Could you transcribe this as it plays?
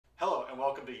and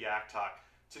welcome to Yak Talk.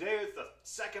 Today is the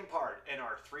second part in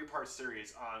our three-part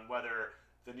series on whether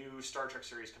the new Star Trek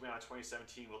series coming out in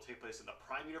 2017 will take place in the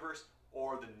Prime Universe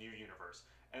or the New Universe.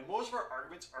 And most of our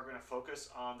arguments are going to focus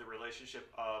on the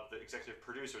relationship of the executive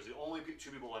producers. The only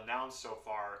two people announced so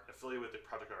far affiliated with the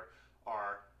project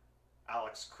are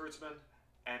Alex Kurtzman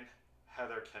and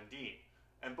Heather Candine.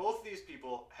 And both of these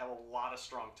people have a lot of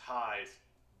strong ties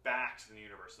back to the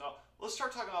universe. Now, let's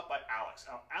start talking about Alex.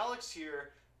 Now, Alex here,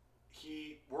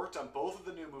 he worked on both of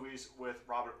the new movies with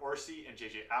Robert Orci and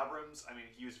J.J. Abrams. I mean,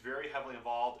 he was very heavily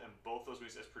involved in both those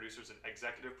movies as producers and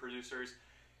executive producers.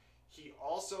 He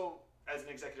also, as an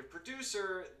executive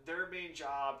producer, their main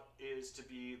job is to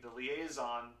be the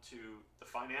liaison to the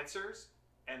financiers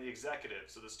and the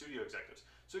executives, so the studio executives.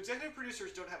 So executive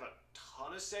producers don't have a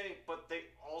ton of say, but they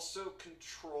also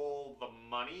control the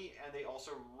money and they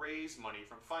also raise money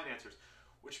from financiers,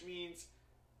 which means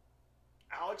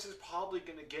Alex is probably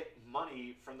going to get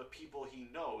money from the people he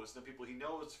knows. The people he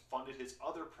knows funded his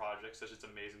other projects, such as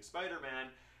Amazing Spider-Man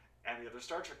and the other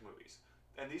Star Trek movies.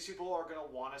 And these people are going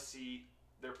to want to see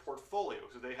their portfolio.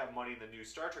 So they have money in the new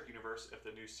Star Trek universe. If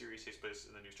the new series takes place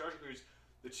in the new Star Trek movies,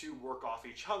 the two work off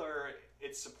each other.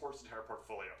 It supports the entire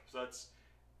portfolio. So that's,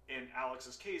 in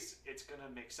Alex's case, it's going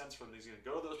to make sense for him. He's going to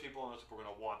go to those people, and those people are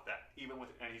going to want that. Even with,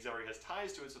 and he's already has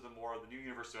ties to it, so the more the new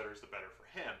universe better is, the better for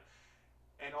him.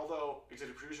 And although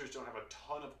executive producers don't have a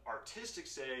ton of artistic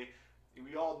say,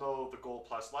 we all know the gold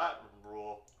plus Latinum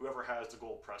rule. Whoever has the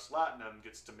gold plus Latinum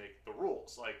gets to make the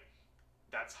rules. Like,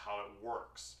 that's how it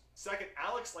works. Second,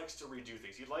 Alex likes to redo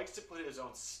things. He likes to put his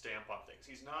own stamp on things.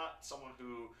 He's not someone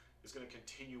who is going to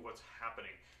continue what's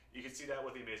happening. You can see that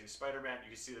with the Amazing Spider-Man. You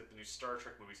can see that with the new Star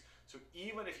Trek movies. So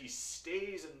even if he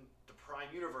stays in the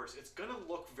Prime Universe, it's going to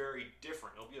look very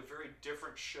different. It'll be a very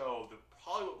different show than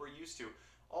probably what we're used to.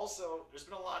 Also, there's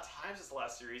been a lot of time since the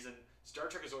last series, and Star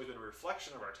Trek has always been a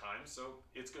reflection of our time, so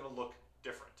it's going to look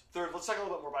different. Third, let's talk a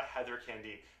little bit more about Heather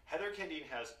Candine. Heather Candine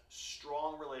has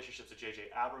strong relationships with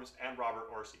J.J. Abrams and Robert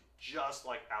Orci, just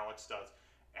like Alex does.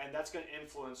 And that's going to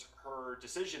influence her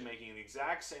decision-making in the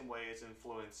exact same way it's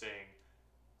influencing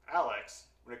Alex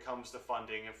when it comes to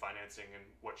funding and financing and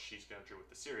what she's going to do with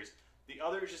the series. The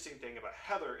other interesting thing about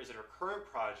Heather is that her current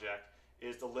project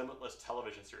is the Limitless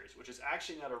television series, which is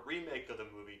actually not a remake of the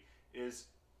movie, is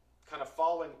kind of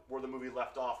following where the movie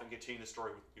left off and continuing the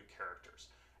story with new characters.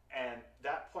 And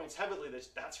that points heavily that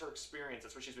that's her experience,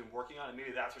 that's what she's been working on, and maybe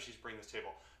that's what she's bringing to this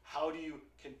table. How do you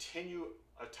continue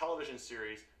a television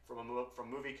series from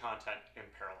movie content in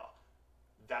parallel?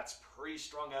 That's pretty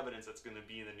strong evidence that's going to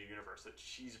be in the new universe that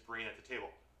she's bringing at the table.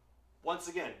 Once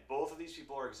again, both of these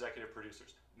people are executive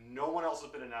producers. No one else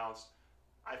has been announced.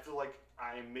 I feel like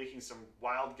I'm making some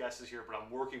wild guesses here, but I'm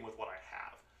working with what I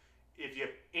have. If you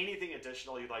have anything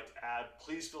additional you'd like to add,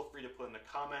 please feel free to put in the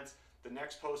comments. The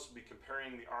next post will be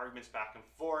comparing the arguments back and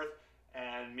forth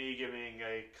and me giving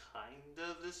a kind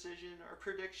of decision or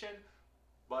prediction.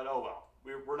 But oh well,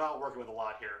 we're not working with a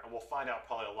lot here, and we'll find out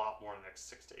probably a lot more in the next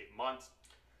 6 to 8 months.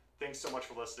 Thanks so much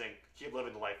for listening. Keep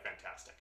living the life fantastic.